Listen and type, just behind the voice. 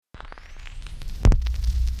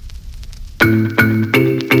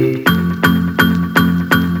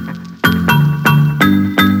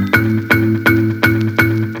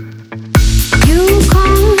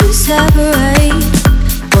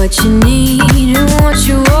what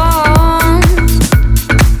you want.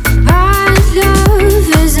 Bad love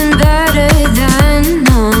isn't better than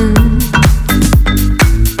none.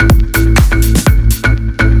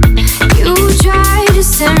 You try to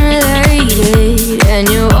simulate it, and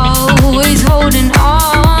you're always holding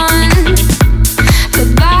on.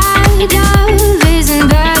 But bad love isn't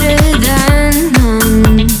better than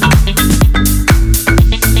none.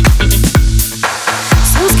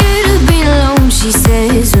 So scared of being alone, she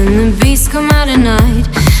says, when the beats come out at night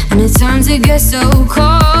and it's time to get so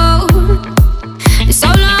cold. It's so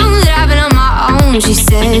long that I've been on my own, she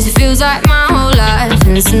says, it feels like my whole life,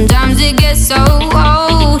 and sometimes it gets so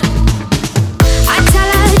old. I tell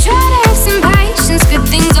her, try to have some patience, good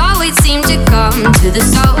things always seem to come to the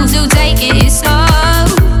souls who take it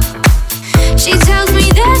slow. She tells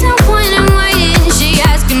me there's no point in waiting, she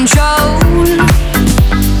has control.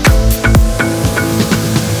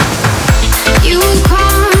 You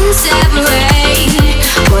can't separate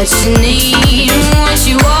what you need and what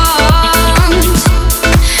you want.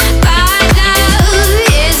 Bad love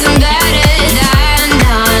isn't better than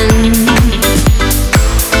none.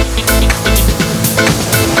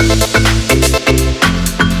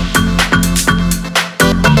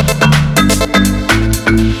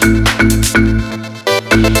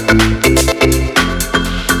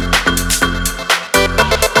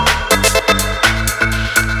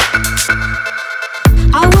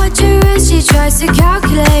 I watch her as she tries to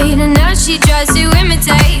calculate, and now she tries to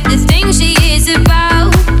imitate the things she is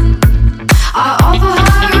about. I offer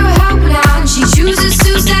her a helping hand, she chooses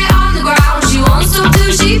to stay on the ground. She won't stop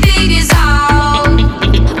till she figures out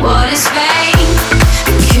what is fake,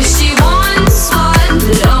 because she wants one,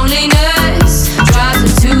 but loneliness drives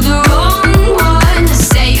her to the wrong one. I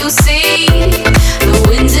say you'll see, the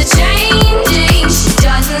winds are changing, she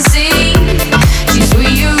doesn't see, she's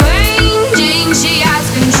rearranging, she has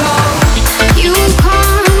control. You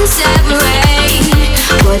can't separate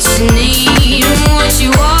what you need and what you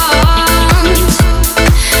want.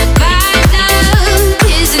 Bad love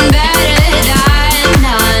isn't better than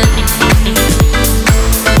none.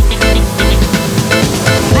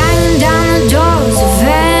 Banging down the doors of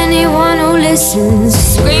anyone who listens,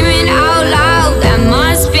 screaming out loud, there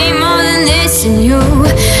must be more than this. And you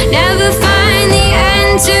never find the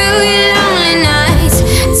end to your lonely nights,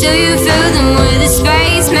 till you fill them with a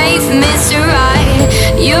space made for Mr. Right.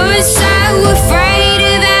 You're so afraid